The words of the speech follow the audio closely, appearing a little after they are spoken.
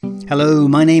Hello,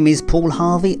 my name is Paul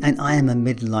Harvey and I am a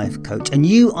midlife coach, and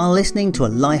you are listening to a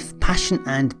life, passion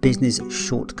and business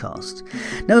shortcast.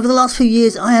 Now, over the last few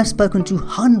years I have spoken to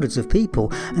hundreds of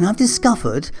people and I've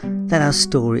discovered that our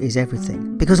story is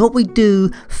everything, because what we do,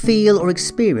 feel or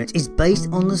experience is based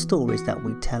on the stories that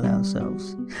we tell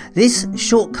ourselves. This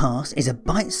shortcast is a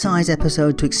bite-sized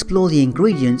episode to explore the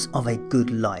ingredients of a good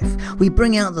life. We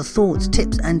bring out the thoughts,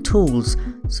 tips and tools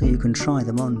so you can try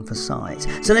them on for size.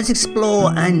 So let's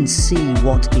explore and see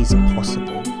what is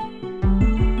possible.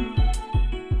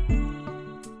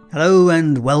 Hello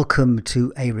and welcome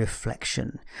to A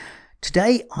Reflection.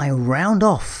 Today I round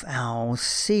off our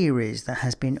series that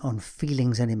has been on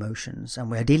feelings and emotions,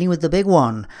 and we're dealing with the big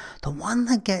one, the one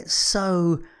that gets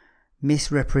so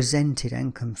misrepresented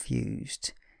and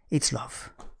confused. It's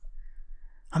love.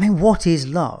 I mean, what is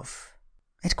love?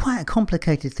 It's quite a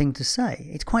complicated thing to say.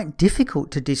 It's quite difficult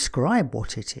to describe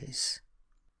what it is.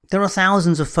 There are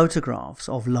thousands of photographs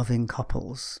of loving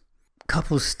couples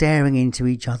staring into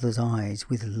each other's eyes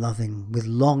with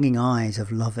longing eyes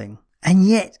of loving. And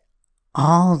yet,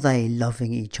 are they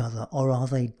loving each other or are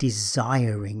they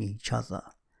desiring each other?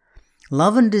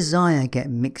 Love and desire get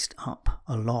mixed up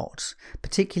a lot,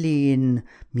 particularly in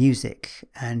music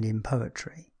and in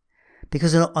poetry.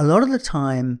 Because a lot of the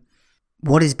time,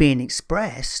 what is being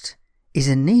expressed is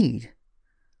a need,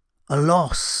 a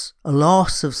loss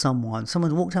of someone.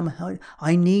 Someone walked out of my life.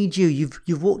 I need you.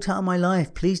 You've walked out of my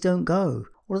life. Please don't go.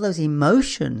 All of those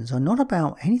emotions are not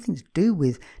about anything to do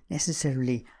with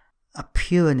necessarily a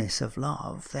pureness of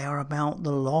love. They are about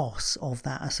the loss of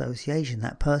that association,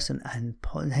 that person, and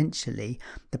potentially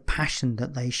the passion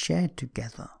that they shared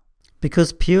together.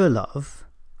 Because pure love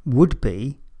would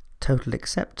be total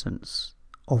acceptance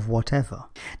of whatever.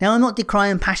 Now, I'm not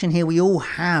decrying passion here. We all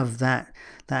have that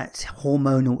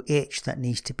hormonal itch that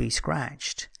needs to be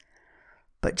scratched.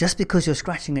 But just because you're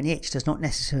scratching an itch does not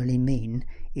necessarily mean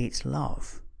it's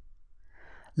love.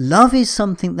 Love is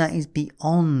something that is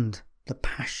beyond the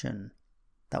passion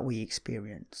that we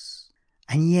experience.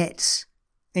 And yet,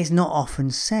 it's not often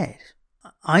said.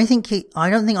 I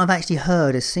don't think I've actually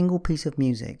heard a single piece of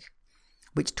music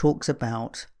which talks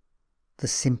about the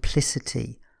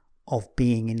simplicity of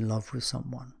being in love with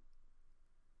someone.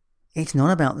 It's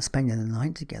not about the spending the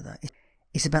night together.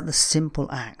 It's about the simple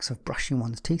acts of brushing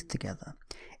one's teeth together.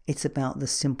 It's about the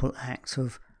simple acts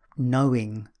of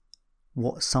knowing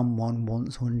what someone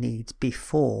wants or needs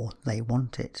before they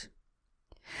want it.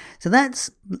 So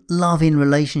that's love in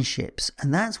relationships,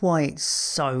 and that's why it's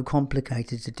so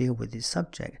complicated to deal with this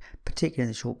subject, particularly in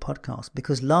the short podcast,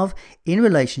 because love in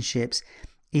relationships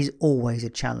is always a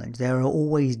challenge. There are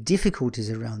always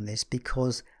difficulties around this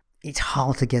because it's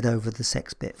hard to get over the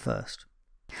sex bit first.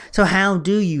 So how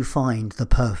do you find the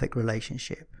perfect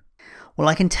relationship? Well,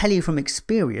 I can tell you from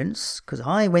experience, because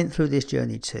I went through this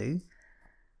journey too.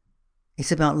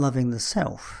 It's about loving the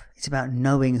self. It's about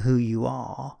knowing who you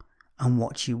are and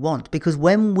what you want. Because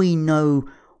when we know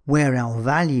where our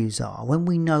values are, when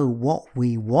we know what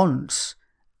we want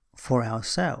for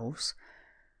ourselves,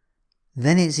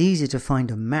 then it's easier to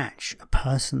find a match, a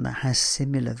person that has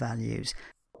similar values.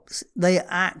 They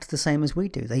act the same as we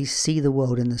do. They see the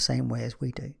world in the same way as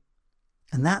we do.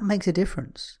 And that makes a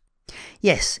difference.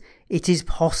 Yes, it is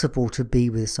possible to be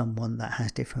with someone that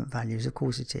has different values. Of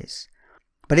course it is.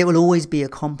 But it will always be a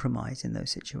compromise in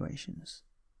those situations.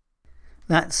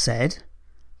 That said,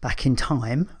 back in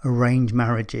time, arranged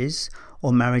marriages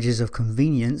or marriages of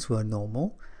convenience were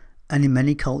normal. And in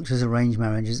many cultures, arranged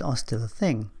marriages are still a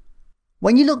thing.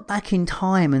 When you look back in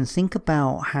time and think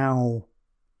about how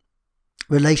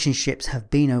relationships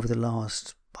have been over the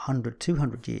last 100,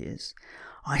 200 years,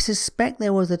 I suspect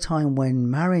there was a time when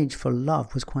marriage for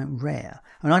love was quite rare.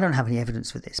 And I don't have any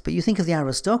evidence for this, but you think of the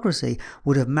aristocracy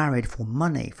would have married for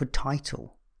money, for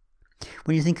title.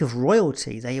 When you think of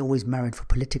royalty, they always married for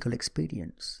political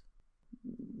expedience.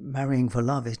 Marrying for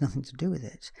love has nothing to do with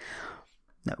it.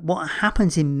 Now, what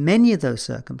happens in many of those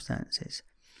circumstances,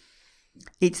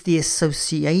 it's the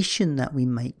association that we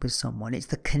make with someone. It's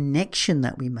the connection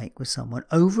that we make with someone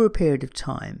over a period of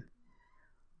time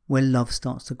where love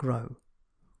starts to grow.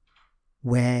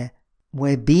 Where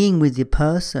we're being with the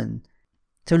person.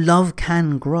 So love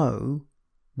can grow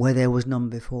where there was none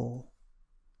before.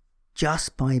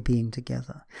 Just by being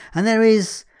together. And there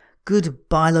is good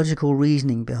biological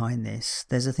reasoning behind this.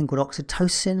 There's a thing called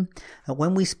oxytocin. That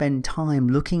when we spend time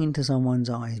looking into someone's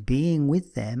eyes, being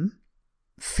with them,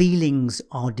 feelings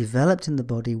are developed in the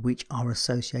body which are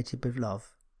associated with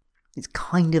love. It's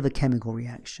kind of a chemical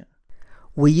reaction.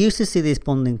 We used to see this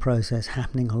bonding process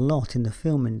happening a lot in the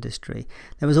film industry.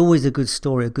 There was always a good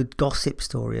story, a good gossip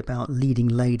story about leading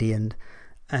lady and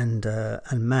and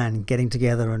man getting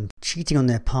together and cheating on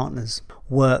their partners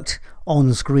worked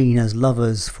on screen as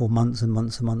lovers for months and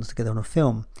months and months together on a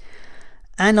film.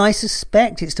 And I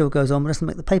suspect it still goes on, but doesn't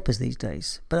make the papers these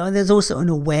days. But there's also an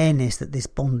awareness that this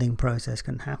bonding process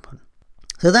can happen.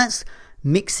 So that's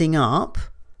mixing up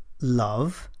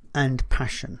love and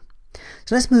passion.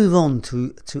 So let's move on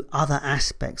to other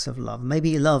aspects of love,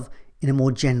 maybe love in a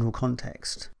more general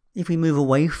context. If we move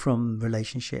away from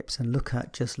relationships and look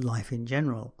at just life in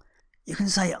general, you can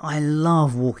say, I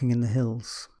love walking in the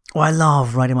hills, or I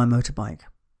love riding my motorbike.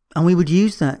 And we would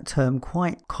use that term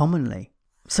quite commonly.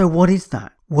 So what is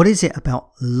that? What is it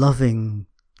about loving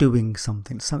doing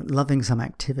something, loving some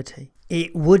activity?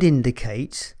 It would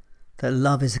indicate that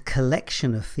love is a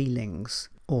collection of feelings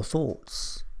or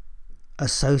thoughts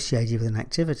associated with an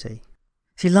activity.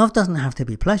 See, love doesn't have to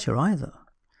be pleasure either.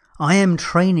 I am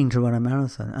training to run a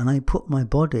marathon and I put my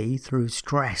body through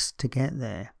stress to get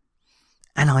there.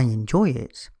 And I enjoy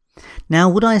it. Now,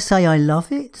 would I say I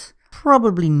love it?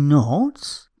 Probably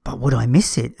not. But would I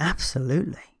miss it?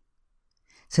 Absolutely.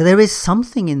 So there is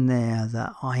something in there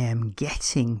that I am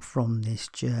getting from this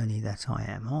journey that I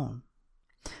am on.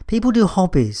 People do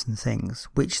hobbies and things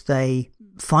which they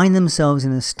find themselves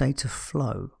in a state of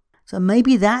flow. So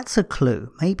maybe that's a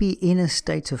clue. Maybe in a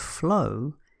state of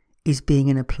flow is being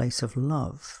in a place of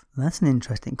love. That's an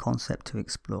interesting concept to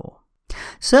explore.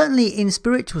 Certainly in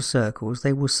spiritual circles,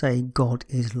 they will say God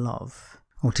is love,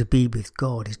 or to be with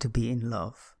God is to be in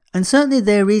love. And certainly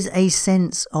there is a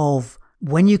sense of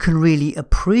when you can really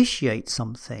appreciate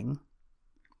something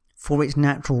for its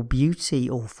natural beauty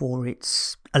or for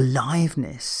its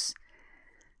aliveness,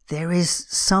 there is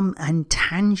some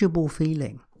intangible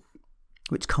feeling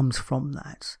which comes from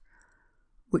that,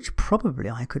 which probably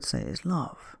I could say is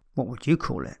love. What would you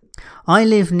call it? I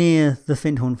live near the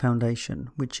Findhorn Foundation,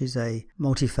 which is a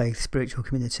multi-faith spiritual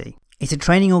community. It's a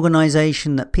training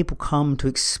organisation that people come to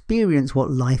experience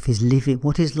what life is living,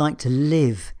 what it's like to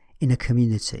live in a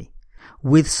community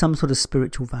with some sort of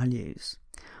spiritual values.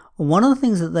 One of the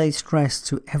things that they stress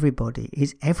to everybody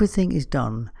is everything is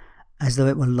done as though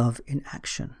it were love in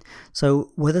action.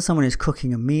 So whether someone is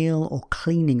cooking a meal or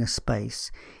cleaning a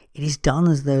space, it is done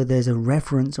as though there's a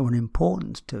reverence or an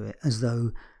importance to it, as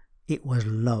though it was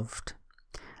loved.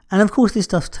 And of course this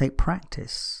does take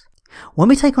practice. When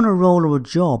we take on a role or a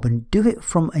job and do it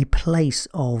from a place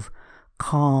of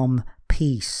calm,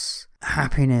 peace,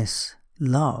 happiness,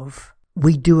 love,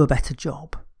 we do a better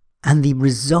job. And the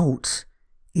result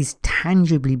is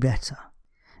tangibly better.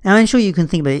 Now I'm sure you can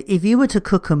think about it. If you were to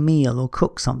cook a meal or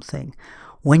cook something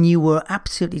when you were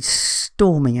absolutely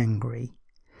storming angry,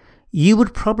 you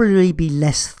would probably be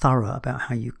less thorough about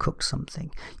how you cooked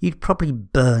something. You'd probably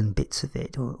burn bits of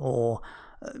it or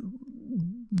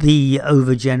be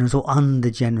over-generous or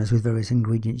under-generous with various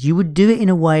ingredients. You would do it in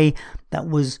a way that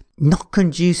was not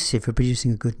conducive for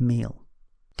producing a good meal.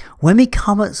 When we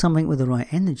come at something with the right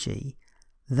energy,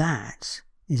 that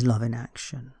is love in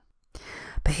action.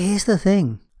 But here's the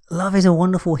thing. Love is a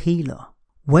wonderful healer.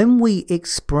 When we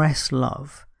express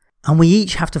love, and we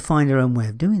each have to find our own way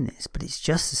of doing this, but it's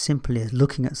just as simply as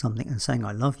looking at something and saying,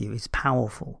 I love you, is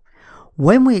powerful.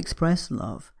 When we express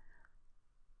love,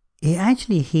 it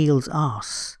actually heals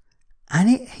us, and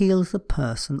it heals the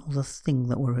person or the thing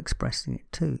that we're expressing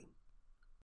it to.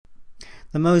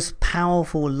 The most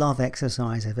powerful love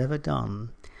exercise I've ever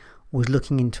done was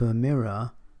looking into a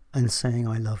mirror and saying,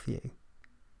 I love you.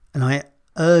 And I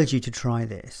urge you to try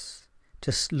this.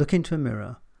 Just look into a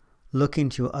mirror, look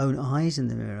into your own eyes in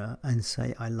the mirror and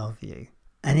say, I love you.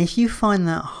 And if you find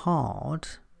that hard,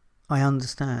 I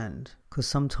understand, because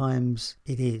sometimes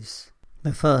it is.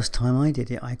 The first time I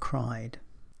did it, I cried.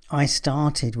 I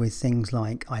started with things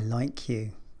like, I like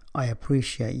you, I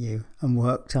appreciate you, and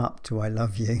worked up to I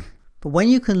love you. But when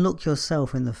you can look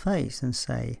yourself in the face and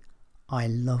say, I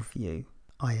love you,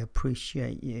 I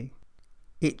appreciate you,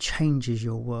 it changes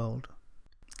your world.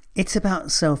 It's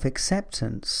about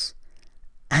self-acceptance,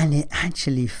 and it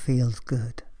actually feels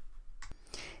good.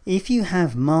 If you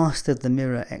have mastered the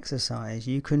mirror exercise,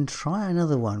 you can try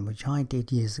another one, which I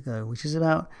did years ago, which is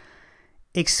about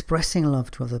expressing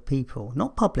love to other people,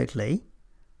 not publicly,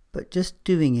 but just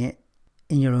doing it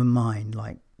in your own mind,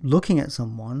 like looking at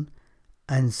someone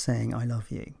and saying, I love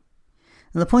you.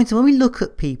 And the point is, when we look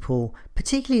at people,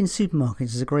 particularly in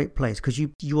supermarkets, is a great place because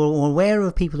you are aware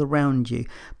of people around you,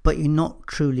 but you're not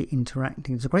truly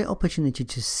interacting. It's a great opportunity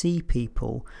to see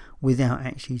people without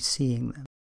actually seeing them.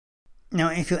 Now,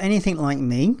 if you're anything like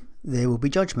me, there will be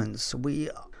judgments.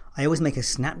 I always make a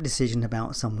snap decision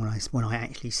about someone when I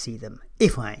actually see them,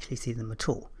 if I actually see them at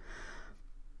all.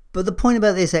 But the point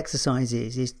about this exercise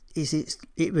is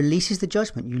it releases the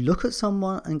judgment. You look at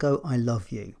someone and go, I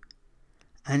love you.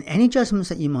 And any judgments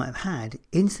that you might have had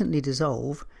instantly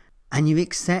dissolve, and you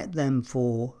accept them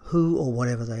for who or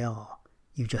whatever they are.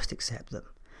 You just accept them.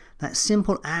 That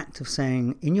simple act of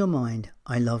saying in your mind,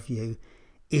 I love you,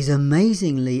 is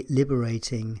amazingly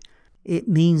liberating. It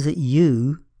means that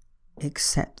you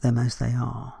accept them as they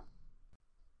are.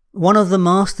 One of the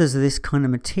masters of this kind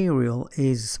of material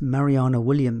is Marianne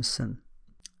Williamson,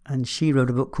 and she wrote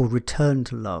a book called Return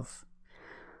to Love.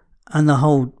 And the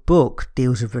whole book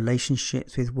deals with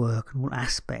relationships, with work, and all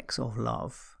aspects of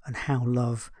love, and how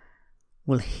love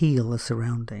will heal the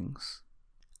surroundings.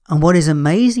 And what is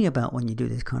amazing about when you do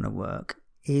this kind of work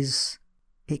is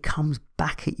it comes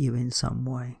back at you in some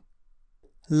way.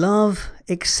 Love,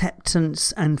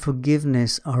 acceptance, and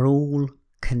forgiveness are all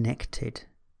connected.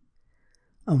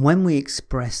 And when we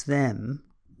express them,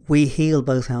 we heal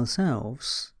both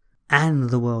ourselves and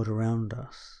the world around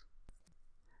us.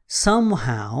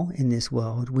 Somehow in this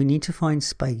world, we need to find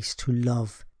space to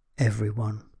love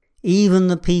everyone, even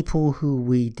the people who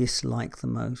we dislike the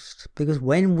most. Because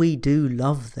when we do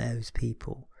love those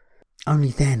people, only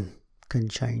then can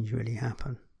change really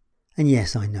happen. And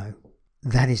yes, I know,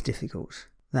 that is difficult.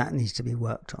 That needs to be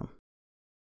worked on.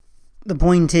 The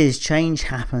point is, change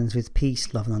happens with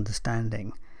peace, love and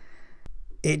understanding.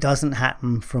 It doesn't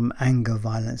happen from anger,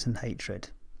 violence and hatred.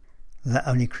 That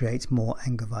only creates more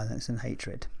anger, violence and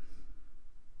hatred.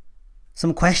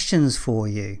 Some questions for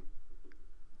you.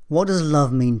 What does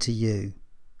love mean to you?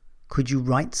 Could you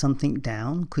write something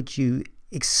down? Could you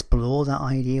explore that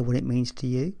idea, what it means to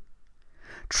you?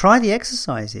 Try the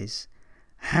exercises.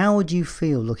 How would you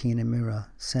feel looking in a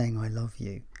mirror saying I love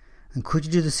you? And could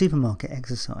you do the supermarket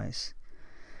exercise?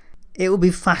 It will be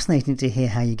fascinating to hear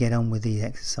how you get on with these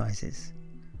exercises.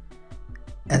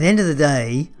 At the end of the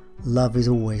day, love is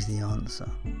always the answer.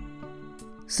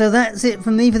 So that's it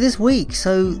from me for this week.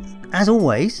 So as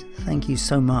always, thank you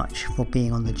so much for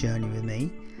being on the journey with me.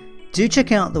 Do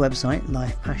check out the website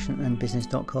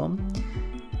lifepassionandbusiness.com.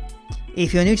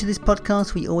 If you're new to this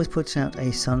podcast, we always put out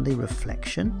a Sunday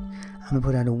reflection, and we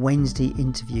put out a Wednesday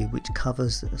interview which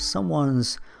covers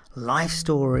someone's life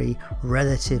story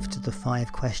relative to the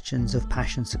 5 questions of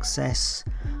passion, success,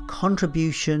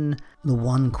 contribution, the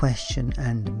 1 question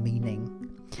and meaning.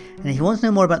 And if you want to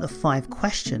know more about the 5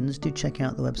 questions, do check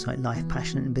out the website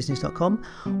lifepassionandbusiness.com,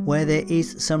 where there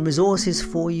is some resources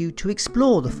for you to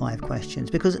explore the 5 questions.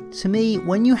 Because to me,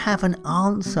 when you have an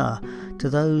answer to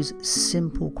those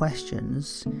simple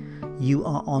questions, you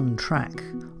are on track,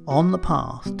 on the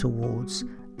path towards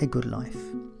a good life.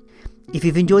 If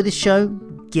you've enjoyed this show,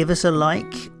 give us a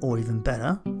like, or even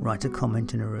better, write a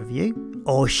comment and a review,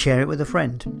 or share it with a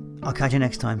friend. I'll catch you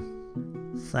next time.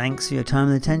 Thanks for your time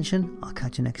and attention. I'll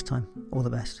catch you next time. All the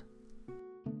best.